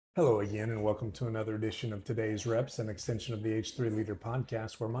Hello again, and welcome to another edition of Today's Reps, an extension of the H3 Leader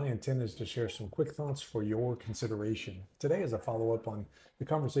podcast, where my intent is to share some quick thoughts for your consideration. Today is a follow up on the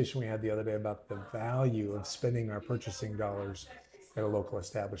conversation we had the other day about the value of spending our purchasing dollars at a local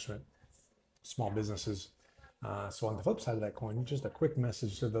establishment, small businesses. So, on the flip side of that coin, just a quick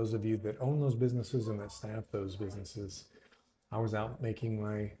message to those of you that own those businesses and that staff those businesses. I was out making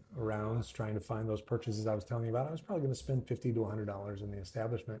my rounds trying to find those purchases I was telling you about. I was probably going to spend $50 to $100 in the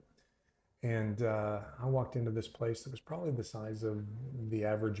establishment. And I walked into this place that was probably the size of the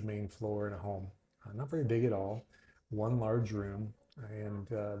average main floor in a home. Not very big at all, one large room. And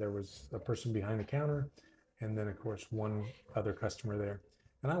there was a person behind the counter, and then, of course, one other customer there.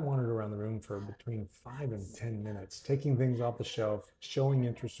 And I wandered around the room for between 5 and 10 minutes, taking things off the shelf, showing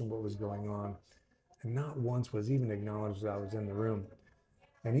interest in what was going on. And not once was even acknowledged that I was in the room.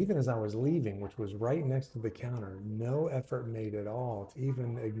 And even as I was leaving, which was right next to the counter, no effort made at all to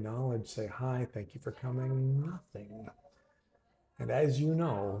even acknowledge, say hi, thank you for coming, nothing. And as you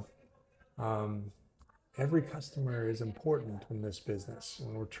know, every customer is important in this business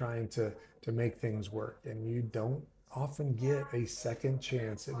when we're trying to make things work. And you don't often get a second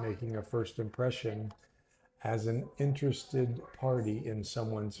chance at making a first impression as an interested party in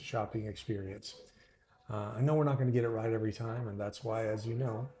someone's shopping experience. I know we're not going to get it right every time, and that's why, as you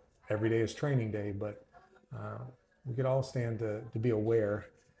know, every day is training day, but we could all stand to be aware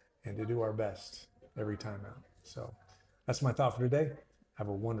and to do our best every time out. So that's my thought for today. Have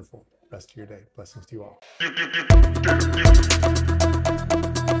a wonderful rest of your day. Blessings to you all.